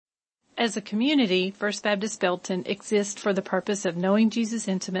As a community, First Baptist Belton exists for the purpose of knowing Jesus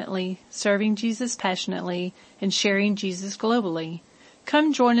intimately, serving Jesus passionately, and sharing Jesus globally.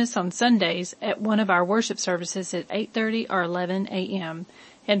 Come join us on Sundays at one of our worship services at 8:30 or 11 a.m.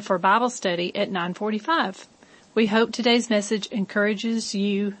 and for Bible study at 9:45. We hope today's message encourages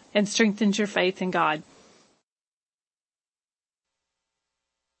you and strengthens your faith in God.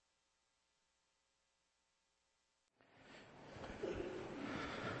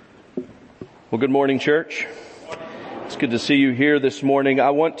 Well, good morning, church. It's good to see you here this morning. I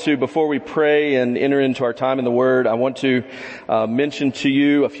want to, before we pray and enter into our time in the Word, I want to mention to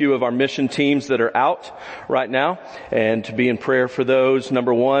you a few of our mission teams that are out right now and to be in prayer for those.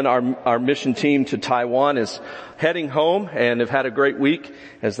 Number one, our mission team to Taiwan is heading home and have had a great week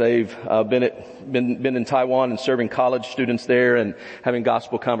as they've been in Taiwan and serving college students there and having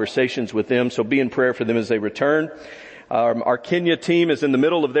gospel conversations with them. So be in prayer for them as they return. Our Kenya team is in the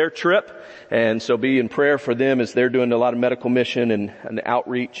middle of their trip, and so be in prayer for them as they're doing a lot of medical mission and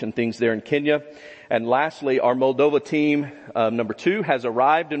outreach and things there in Kenya. And lastly, our Moldova team, number 2, has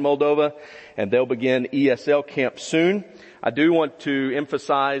arrived in Moldova, and they'll begin ESL camp soon. I do want to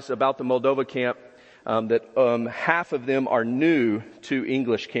emphasize about the Moldova camp that half of them are new to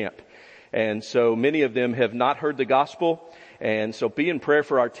English camp. And so many of them have not heard the gospel. And so be in prayer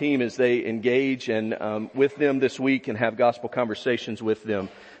for our team as they engage and with them this week and have gospel conversations with them,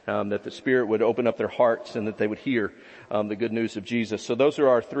 that the Spirit would open up their hearts and that they would hear the good news of Jesus. So those are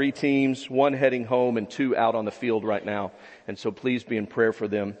our 3 teams, 1 heading home and 2 out on the field right now. And so please be in prayer for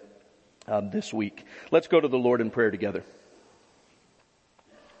them this week. Let's go to the Lord in prayer together.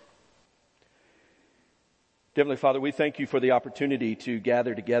 Heavenly Father, we thank you for the opportunity to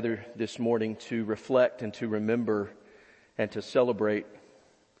gather together this morning to reflect and to remember and to celebrate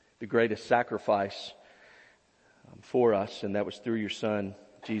the greatest sacrifice for us, and that was through your Son,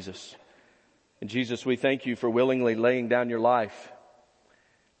 Jesus. And Jesus, we thank you for willingly laying down your life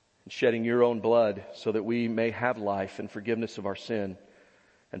and shedding your own blood so that we may have life and forgiveness of our sin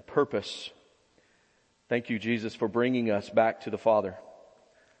and purpose. Thank you, Jesus, for bringing us back to the Father.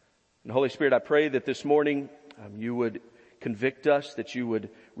 And Holy Spirit, I pray that this morning you would convict us, that you would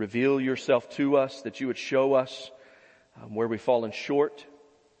reveal yourself to us, that you would show us where we've fallen short.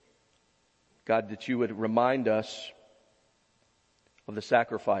 God, that you would remind us of the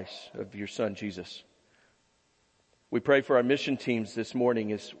sacrifice of your Son, Jesus. We pray for our mission teams this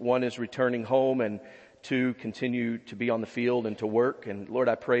morning as 1 is returning home and 2 continue to be on the field and to work. And Lord,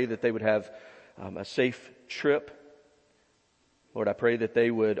 I pray that they would have a safe trip. Lord, I pray that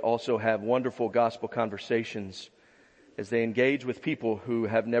they would also have wonderful gospel conversations as they engage with people who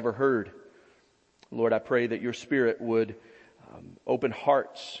have never heard. Lord, I pray that your Spirit would open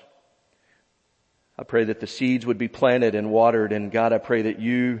hearts. I pray that the seeds would be planted and watered. And God, I pray that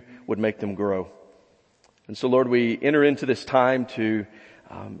you would make them grow. And so, Lord, we enter into this time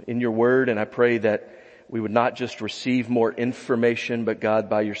in your word. And I pray that we would not just receive more information, but God,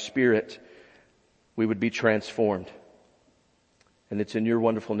 by your Spirit, we would be transformed. And it's in your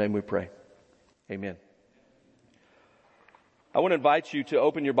wonderful name we pray. Amen. I want to invite you to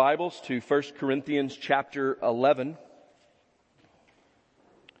open your Bibles to 1 Corinthians chapter 11.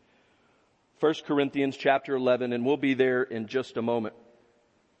 1 Corinthians chapter 11, and we'll be there in just a moment.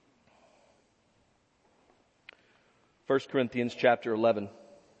 1 Corinthians chapter 11.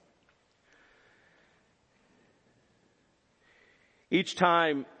 Each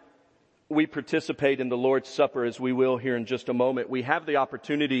time we participate in the Lord's Supper, as we will here in just a moment, we have the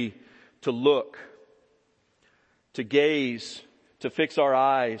opportunity to look, to gaze, to fix our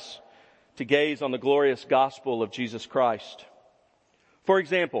eyes, to gaze on the glorious gospel of Jesus Christ. For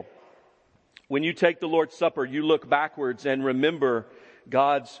example, when you take the Lord's Supper, you look backwards and remember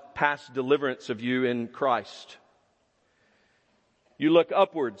God's past deliverance of you in Christ. You look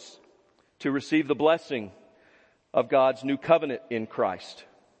upwards to receive the blessing of God's new covenant in Christ.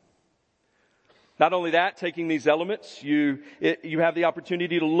 Not only that, taking these elements, you have the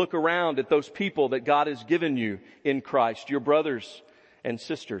opportunity to look around at those people that God has given you in Christ, your brothers and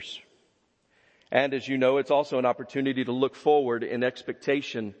sisters. And as you know, it's also an opportunity to look forward in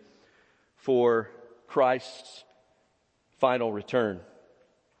expectation for Christ's final return.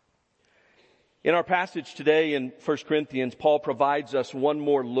 In our passage today in 1 Corinthians, Paul provides us one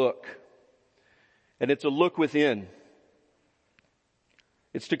more look. And it's a look within.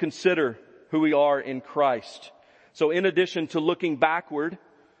 It's to consider who we are in Christ. So in addition to looking backward,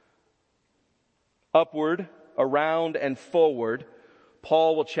 upward, around, and forward,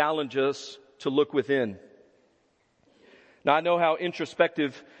 Paul will challenge us to look within. Now I know how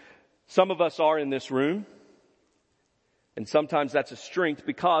introspective some of us are in this room. And sometimes that's a strength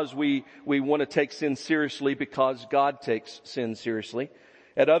because we want to take sin seriously because God takes sin seriously.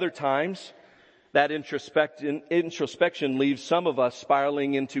 At other times, that introspection leaves some of us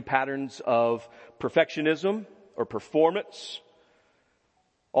spiraling into patterns of perfectionism or performance,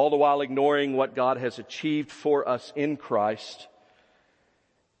 all the while ignoring what God has achieved for us in Christ.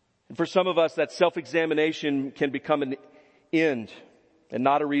 And for some of us, that self-examination can become an end and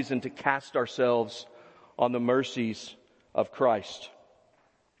not a reason to cast ourselves on the mercies of Christ.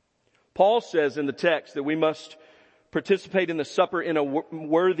 Paul says in the text that we must participate in the supper in a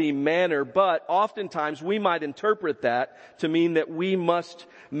worthy manner, but oftentimes we might interpret that to mean that we must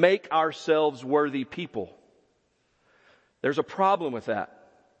make ourselves worthy people. There's a problem with that.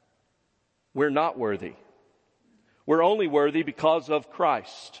 We're not worthy. We're only worthy because of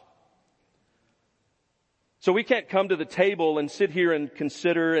Christ. So we can't come to the table and sit here and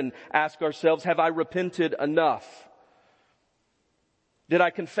consider and ask ourselves, have I repented enough? Did I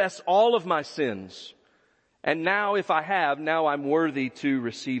confess all of my sins? And now if I have, now I'm worthy to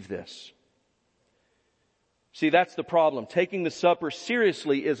receive this. See, that's the problem. Taking the supper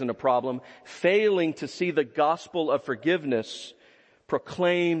seriously isn't a problem. Failing to see the gospel of forgiveness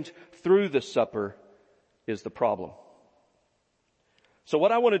proclaimed through the supper is the problem. So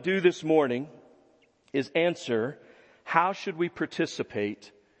what I want to do this morning is answer, how should we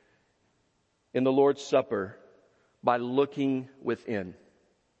participate in the Lord's Supper? By looking within.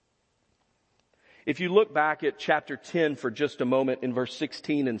 If you look back at chapter 10 for just a moment in verse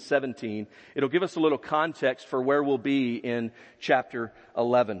 16 and 17, it'll give us a little context for where we'll be in chapter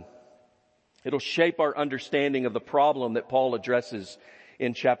 11. It'll shape our understanding of the problem that Paul addresses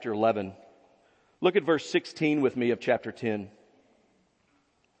in chapter 11. Look at verse 16 with me of chapter 10.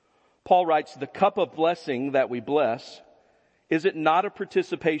 Paul writes, the cup of blessing that we bless, is it not a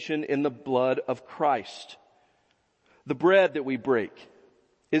participation in the blood of Christ? The bread that we break,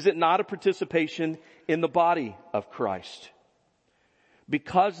 is it not a participation in the body of Christ?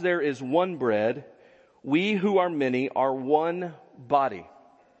 Because there is one bread, we who are many are one body,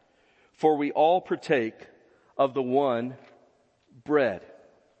 for we all partake of the one bread.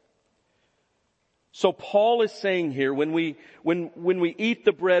 So Paul is saying here, when we eat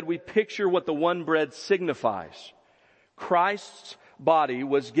the bread, we picture what the one bread signifies. Christ's body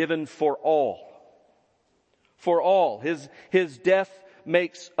was given for all. For all. His death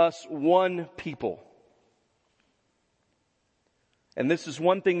makes us one people. And this is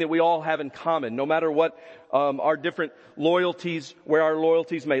one thing that we all have in common. No matter what our different loyalties, where our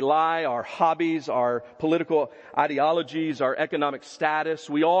loyalties may lie, our hobbies, our political ideologies, our economic status,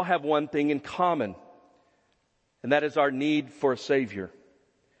 we all have one thing in common. And that is our need for a Savior.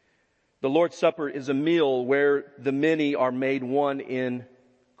 The Lord's Supper is a meal where the many are made one in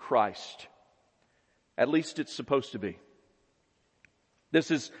Christ. At least it's supposed to be. This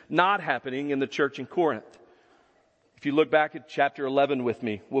is not happening in the church in Corinth. If you look back at chapter 11 with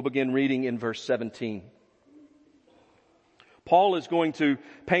me, we'll begin reading in verse 17. Paul is going to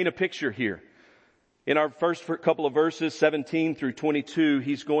paint a picture here. In our first couple of verses, 17 through 22,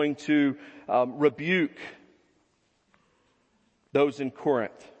 he's going to rebuke those in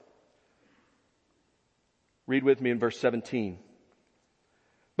Corinth. Read with me in verse 17.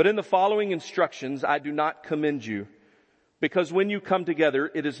 But in the following instructions, I do not commend you, because when you come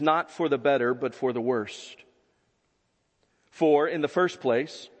together, it is not for the better, but for the worst. For in the first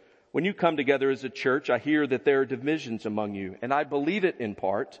place, when you come together as a church, I hear that there are divisions among you, and I believe it in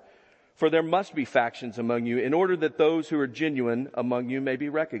part, for there must be factions among you, in order that those who are genuine among you may be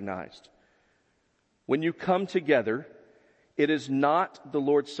recognized. When you come together, it is not the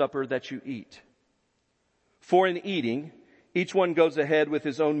Lord's Supper that you eat. For in eating, each one goes ahead with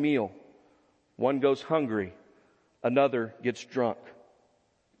his own meal. One goes hungry, another gets drunk.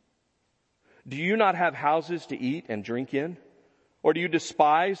 Do you not have houses to eat and drink in? Or do you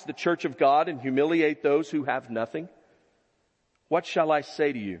despise the church of God and humiliate those who have nothing? What shall I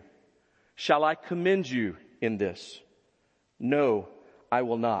say to you? Shall I commend you in this? No, I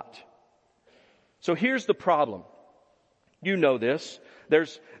will not. So here's the problem. You know this.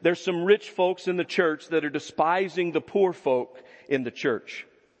 There's some rich folks in the church that are despising the poor folk in the church.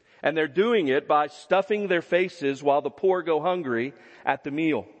 And they're doing it by stuffing their faces while the poor go hungry at the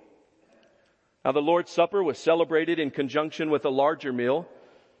meal. Now, the Lord's Supper was celebrated in conjunction with a larger meal,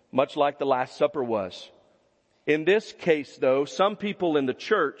 much like the Last Supper was. In this case, though, some people in the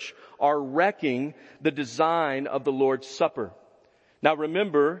church are wrecking the design of the Lord's Supper. Now,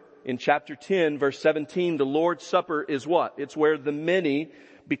 remember, in chapter 10, verse 17, the Lord's Supper is what? It's where the many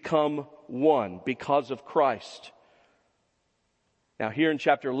become one because of Christ. Now, here in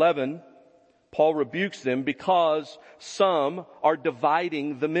chapter 11, Paul rebukes them because some are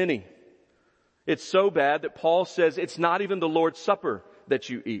dividing the many. It's so bad that Paul says it's not even the Lord's Supper that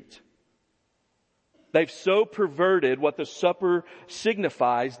you eat. They've so perverted what the supper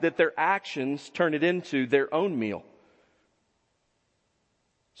signifies that their actions turn it into their own meal.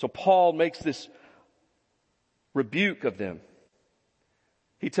 So Paul makes this rebuke of them.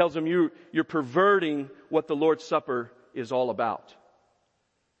 He tells them you're perverting what the Lord's Supper is all about.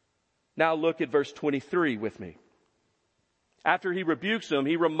 Now look at verse 23 with me. After he rebukes them,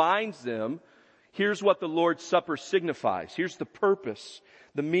 he reminds them, here's what the Lord's Supper signifies. Here's the purpose,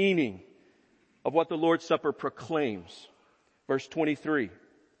 the meaning of what the Lord's Supper proclaims. Verse 23.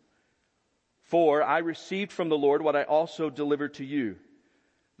 For I received from the Lord what I also delivered to you,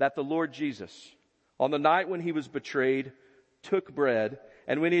 that the Lord Jesus, on the night when he was betrayed, took bread,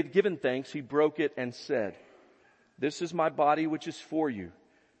 and when he had given thanks, he broke it and said, this is my body which is for you.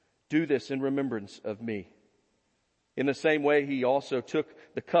 Do this in remembrance of me. In the same way, he also took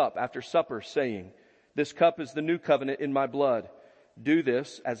the cup after supper, saying, this cup is the new covenant in my blood. Do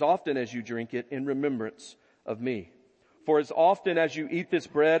this as often as you drink it in remembrance of me. For as often as you eat this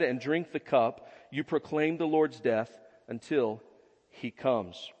bread and drink the cup, you proclaim the Lord's death until he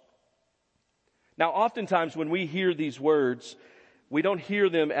comes. Now, oftentimes when we hear these words, we don't hear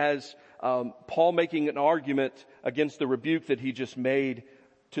them as Paul making an argument against the rebuke that he just made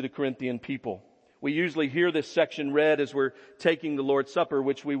to the Corinthian people. We usually hear this section read as we're taking the Lord's Supper,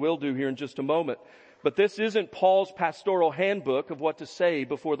 which we will do here in just a moment. But this isn't Paul's pastoral handbook of what to say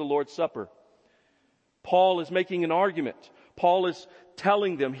before the Lord's Supper. Paul is making an argument. Paul is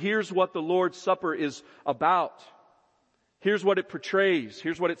telling them, here's what the Lord's Supper is about. Here's what it portrays.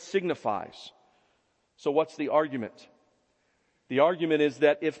 Here's what it signifies. So what's the argument? The argument is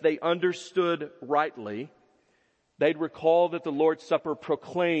that if they understood rightly, they'd recall that the Lord's Supper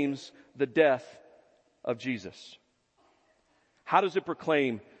proclaims the death of Jesus. How does it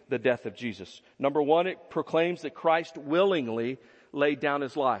proclaim the death of Jesus? Number one, it proclaims that Christ willingly laid down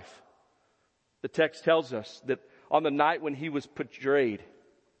his life. The text tells us that on the night when he was betrayed,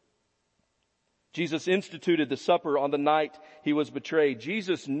 Jesus instituted the supper on the night he was betrayed.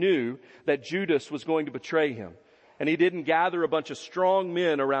 Jesus knew that Judas was going to betray him, and he didn't gather a bunch of strong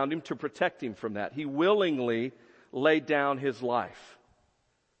men around him to protect him from that. He willingly laid down his life.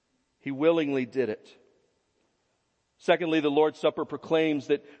 He willingly did it. Secondly, the Lord's Supper proclaims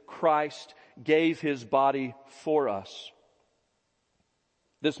that Christ gave his body for us.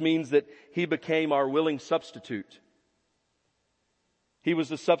 This means that he became our willing substitute. He was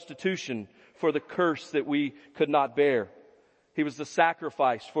the substitution for the curse that we could not bear. He was the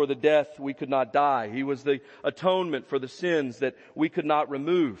sacrifice for the death we could not die. He was the atonement for the sins that we could not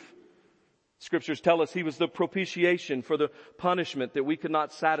remove. Scriptures tell us he was the propitiation for the punishment that we could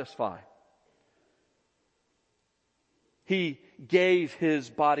not satisfy. He gave his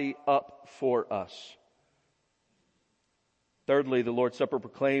body up for us. Thirdly, the Lord's Supper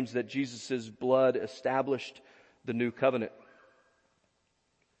proclaims that Jesus' blood established the new covenant.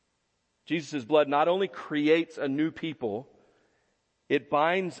 Jesus' blood not only creates a new people, it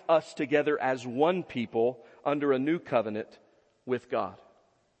binds us together as one people under a new covenant with God.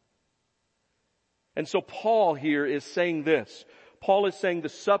 And so Paul here is saying this. Paul is saying the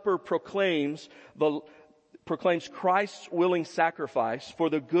supper proclaims Christ's willing sacrifice for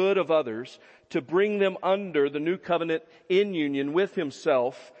the good of others to bring them under the new covenant in union with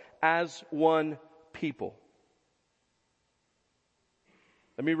himself as one people.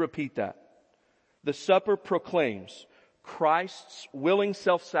 Let me repeat that. The supper proclaims Christ's willing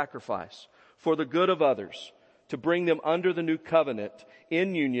self-sacrifice for the good of others to bring them under the new covenant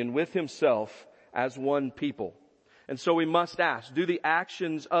in union with himself as one people. And so we must ask, do the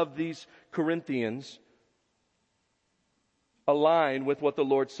actions of these Corinthians align with what the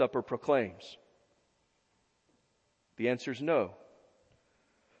Lord's Supper proclaims? The answer is no.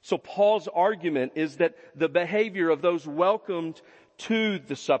 So Paul's argument is that the behavior of those welcomed to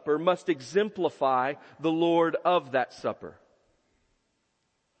the supper must exemplify the Lord of that supper.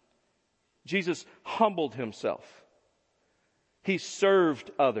 Jesus humbled himself. He served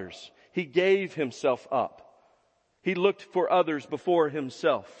others. He gave himself up. He looked for others before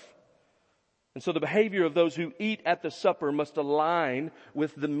himself. And so the behavior of those who eat at the supper must align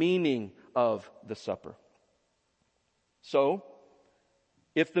with the meaning of the supper. So,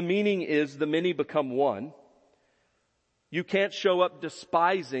 if the meaning is the many become one, you can't show up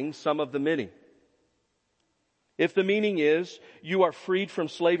despising some of the many. If the meaning is you are freed from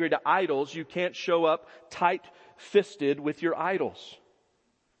slavery to idols, you can't show up tight-fisted with your idols.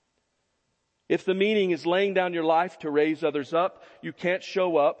 If the meaning is laying down your life to raise others up, you can't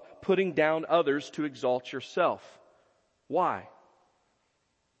show up putting down others to exalt yourself. Why?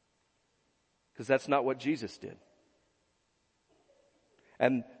 Because that's not what Jesus did.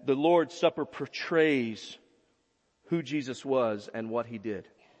 And the Lord's Supper portrays who Jesus was and what He did.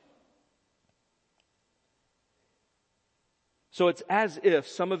 So it's as if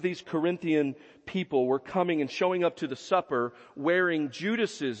some of these Corinthian people were coming and showing up to the supper wearing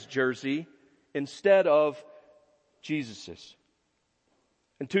Judas's jersey instead of Jesus's.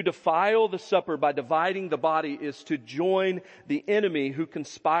 And to defile the supper by dividing the body is to join the enemy who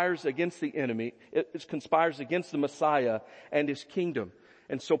conspires against the enemy. It conspires against the Messiah and His kingdom.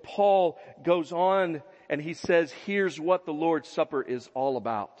 And so Paul goes on and he says, here's what the Lord's Supper is all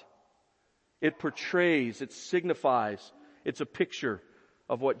about. It portrays, it signifies, it's a picture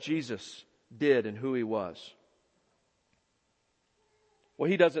of what Jesus did and who He was. Well,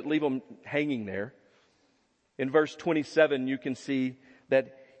 He doesn't leave them hanging there. In verse 27, you can see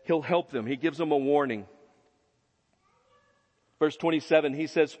that He'll help them. He gives them a warning. Verse 27, He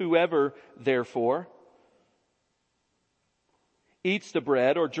says, whoever, therefore, eats the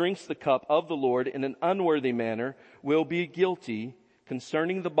bread or drinks the cup of the Lord in an unworthy manner will be guilty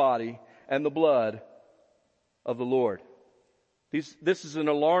concerning the body and the blood of the Lord. This is an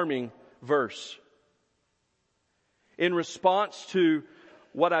alarming verse. In response to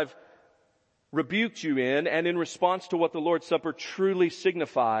what I've rebuked you in, and in response to what the Lord's Supper truly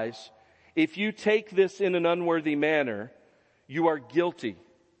signifies, if you take this in an unworthy manner, you are guilty.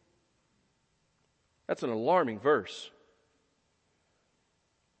 That's an alarming verse.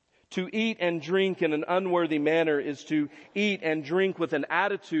 To eat and drink in an unworthy manner is to eat and drink with an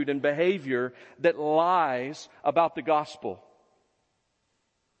attitude and behavior that lies about the gospel.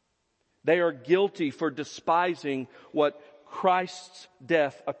 They are guilty for despising what Christ's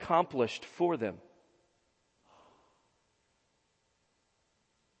death accomplished for them.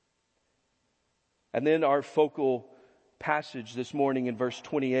 And then our focal passage this morning in verse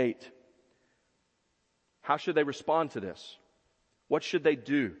 28. How should they respond to this? What should they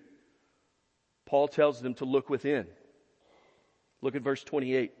do? Paul tells them to look within. Look at verse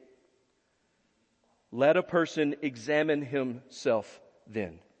 28. Let a person examine himself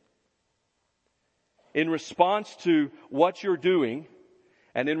then. In response to what you're doing,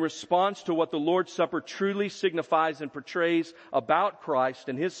 and in response to what the Lord's Supper truly signifies and portrays about Christ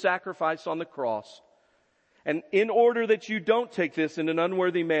and His sacrifice on the cross, and in order that you don't take this in an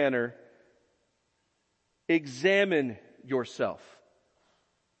unworthy manner, examine yourself.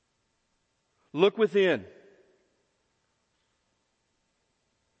 Look within.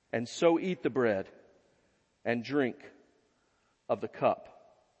 And so eat the bread and drink of the cup.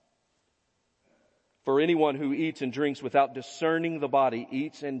 For anyone who eats and drinks without discerning the body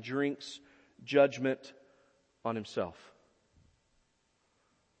eats and drinks judgment on himself.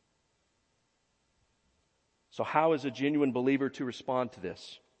 So how is a genuine believer to respond to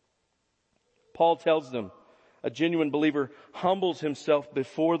this? Paul tells them a genuine believer humbles himself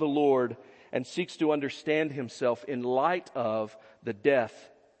before the Lord and seeks to understand himself in light of the death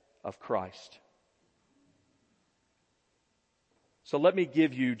of Christ. So let me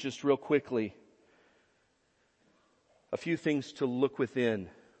give you just real quickly a few things to look within.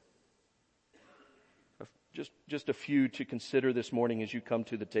 Just a few to consider this morning as you come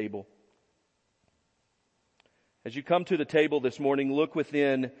to the table. As you come to the table this morning, look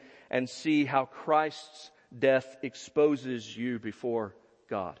within and see how Christ's death exposes you before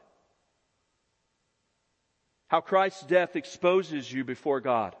God. How Christ's death exposes you before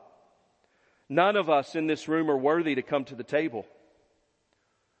God. None of us in this room are worthy to come to the table.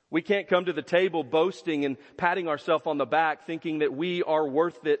 We can't come to the table boasting and patting ourselves on the back thinking that we are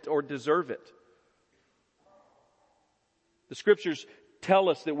worth it or deserve it. The Scriptures tell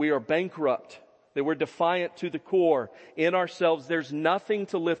us that we are bankrupt, that we're defiant to the core. In ourselves, there's nothing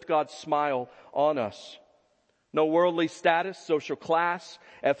to lift God's smile on us. No worldly status, social class,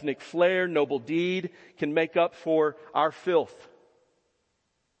 ethnic flair, noble deed can make up for our filth.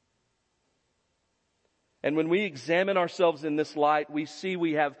 And when we examine ourselves in this light, we see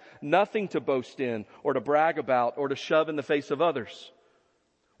we have nothing to boast in or to brag about or to shove in the face of others.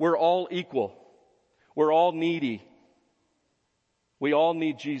 We're all equal. We're all needy. We all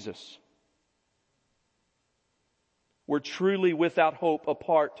need Jesus. We're truly without hope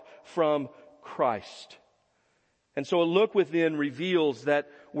apart from Christ. And so a look within reveals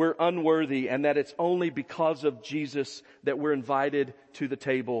that we're unworthy and that it's only because of Jesus that we're invited to the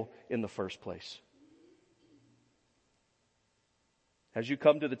table in the first place. As you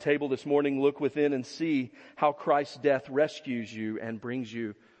come to the table this morning, look within and see how Christ's death rescues you and brings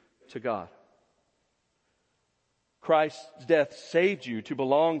you to God. Christ's death saved you to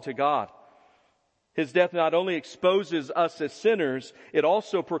belong to God. His death not only exposes us as sinners, it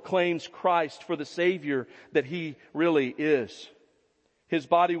also proclaims Christ for the Savior that He really is. His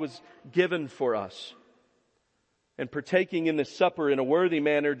body was given for us. And partaking in the supper in a worthy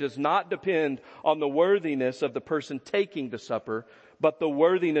manner does not depend on the worthiness of the person taking the supper, but the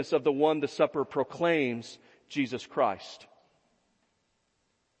worthiness of the one the supper proclaims, Jesus Christ.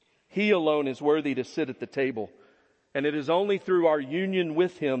 He alone is worthy to sit at the table. And it is only through our union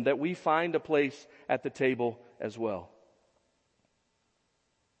with Him that we find a place at the table as well.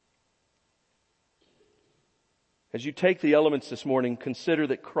 As you take the elements this morning, consider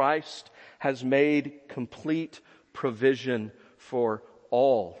that Christ has made complete provision for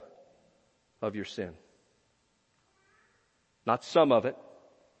all of your sin. Not some of it.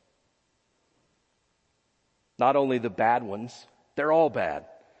 Not only the bad ones. They're all bad.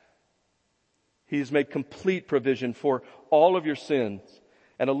 He has made complete provision for all of your sins.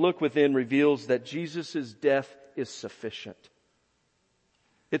 And a look within reveals that Jesus' death is sufficient.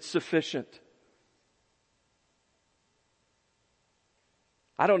 It's sufficient.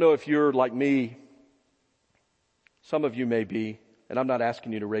 I don't know if you're like me. Some of you may be. And I'm not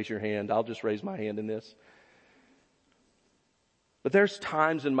asking you to raise your hand. I'll just raise my hand in this. But there's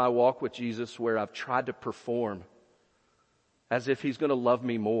times in my walk with Jesus where I've tried to perform as if He's going to love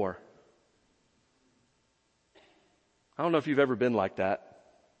me more. I don't know if you've ever been like that.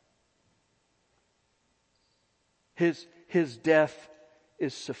 His death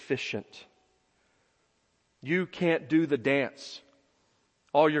is sufficient. You can't do the dance.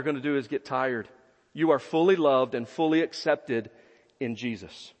 All you're going to do is get tired. You are fully loved and fully accepted in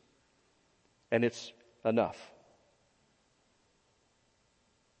Jesus. And it's enough.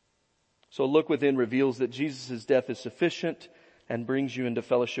 So look within reveals that Jesus' death is sufficient and brings you into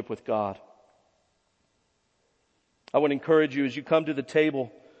fellowship with God. I want to encourage you as you come to the table,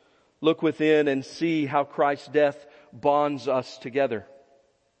 look within and see how Christ's death bonds us together.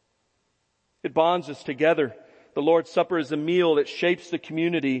 It bonds us together. The Lord's Supper is a meal that shapes the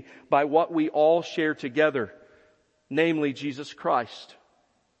community by what we all share together, namely Jesus Christ.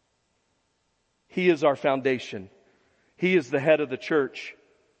 He is our foundation. He is the head of the church.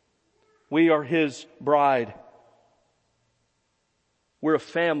 We are His bride. We're a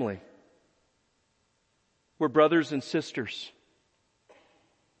family. We're brothers and sisters.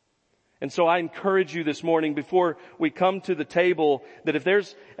 And so I encourage you this morning before we come to the table that if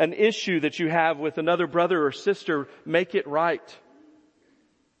there's an issue that you have with another brother or sister, make it right.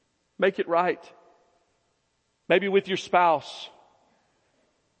 Make it right. Maybe with your spouse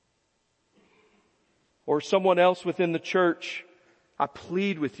or someone else within the church. I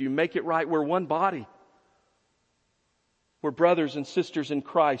plead with you, make it right. We're one body. We're brothers and sisters in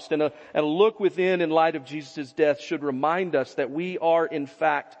Christ. And a look within in light of Jesus' death should remind us that we are in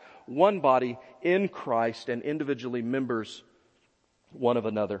fact one body in Christ and individually members one of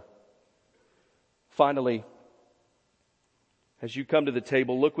another. Finally, as you come to the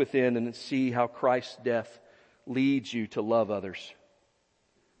table, look within and see how Christ's death leads you to love others.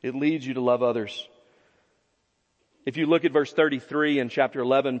 It leads you to love others. If you look at verse 33 in chapter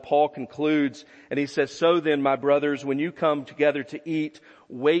 11, Paul concludes and he says, "So then, my brothers, when you come together to eat,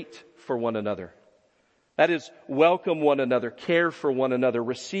 wait for one another." That is, welcome one another, care for one another,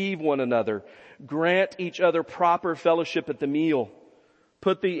 receive one another, grant each other proper fellowship at the meal,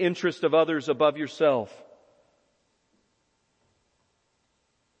 put the interest of others above yourself.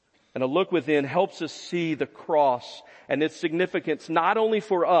 And a look within helps us see the cross and its significance not only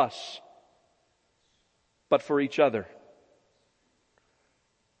for us, but for each other.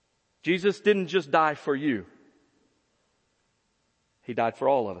 Jesus didn't just die for you. He died for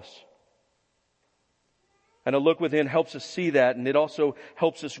all of us. And a look within helps us see that, and it also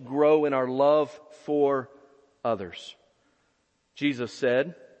helps us grow in our love for others. Jesus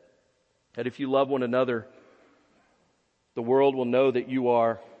said that if you love one another, the world will know that you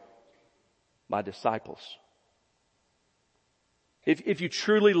are my disciples. If you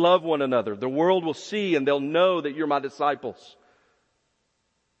truly love one another, the world will see and they'll know that you're my disciples.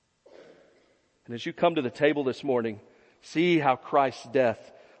 And as you come to the table this morning, see how Christ's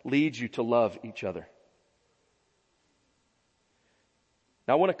death leads you to love each other.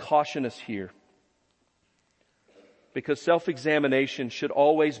 Now I want to caution us here, because self-examination should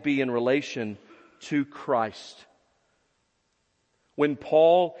always be in relation to Christ. When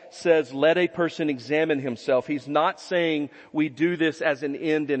Paul says, let a person examine himself, he's not saying we do this as an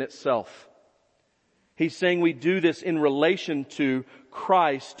end in itself. He's saying we do this in relation to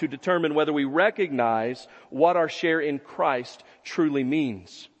Christ to determine whether we recognize what our share in Christ truly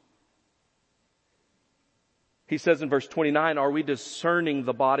means. He says in verse 29, are we discerning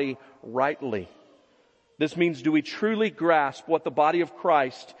the body rightly? This means, do we truly grasp what the body of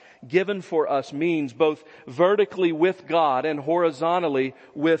Christ given for us means, both vertically with God and horizontally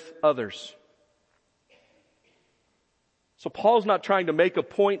with others? So Paul's not trying to make a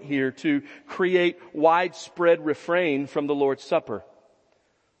point here to create widespread refrain from the Lord's Supper.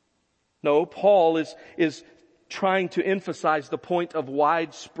 No, Paul is trying to emphasize the point of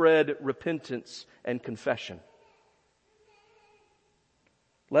widespread repentance and confession.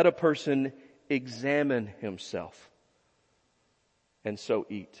 Let a person examine himself and so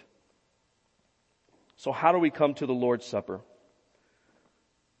eat. So how do we come to the Lord's Supper?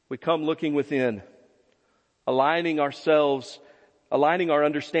 We come looking within, aligning our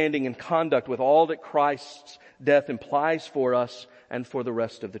understanding and conduct with all that Christ's death implies for us and for the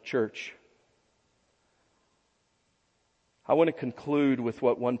rest of the church. I want to conclude with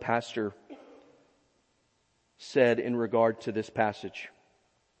what one pastor said in regard to this passage.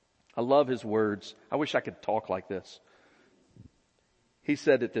 I love his words. I wish I could talk like this. He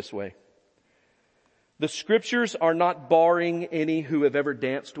said it this way. The scriptures are not barring any who have ever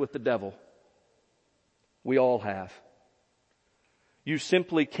danced with the devil. We all have. You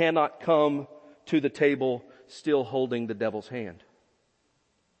simply cannot come to the table still holding the devil's hand.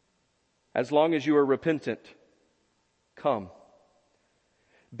 As long as you are repentant, come.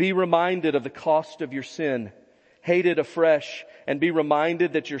 Be reminded of the cost of your sin. Hate it afresh and be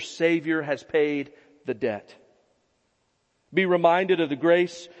reminded that your Savior has paid the debt. Be reminded of the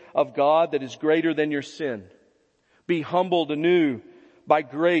grace of God that is greater than your sin. Be humbled anew by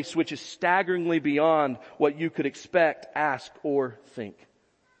grace which is staggeringly beyond what you could expect, ask, or think.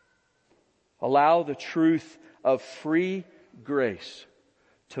 Allow the truth of free grace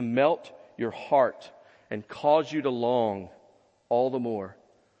to melt your heart and cause you to long all the more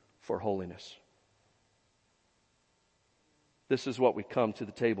for holiness. This is what we come to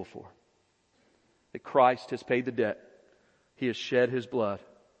the table for. That Christ has paid the debt. He has shed His blood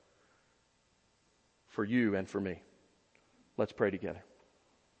for you and for me. Let's pray together.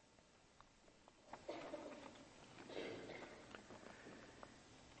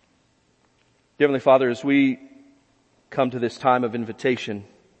 Dear Heavenly Father, as we come to this time of invitation,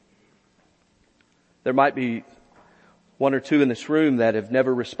 there might be one or two in this room that have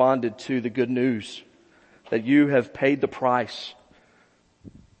never responded to the good news that you have paid the price,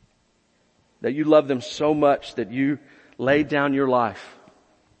 that you love them so much that you laid down your life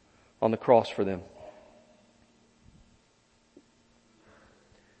on the cross for them.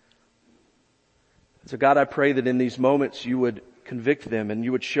 So God, I pray that in these moments you would convict them and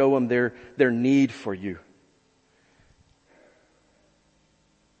you would show them their need for you.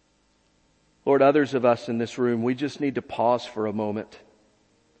 Lord, others of us in this room, we just need to pause for a moment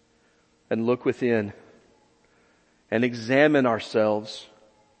and look within and examine ourselves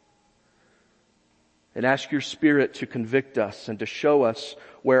and ask your Spirit to convict us and to show us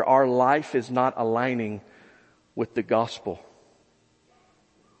where our life is not aligning with the gospel.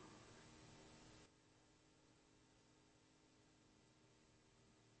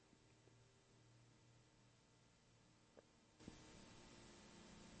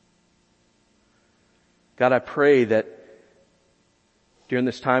 God, I pray that during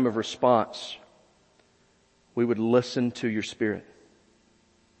this time of response, we would listen to your Spirit.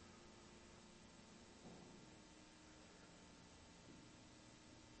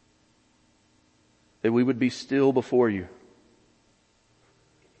 That we would be still before you.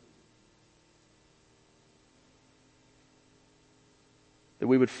 That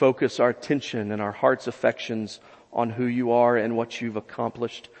we would focus our attention and our heart's affections on who you are and what you've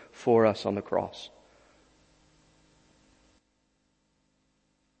accomplished for us on the cross.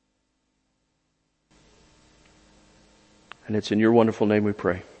 And it's in your wonderful name we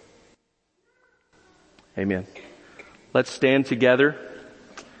pray. Amen. Let's stand together,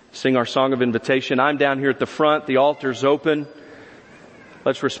 sing our song of invitation. I'm down here at the front. The altar's open.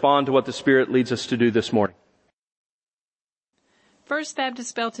 Let's respond to what the Spirit leads us to do this morning. First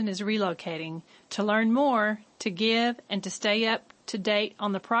Baptist Belton is relocating. To learn more, to give, and to stay up to date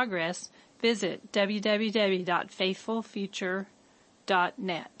on the progress, visit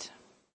www.faithfulfuture.net.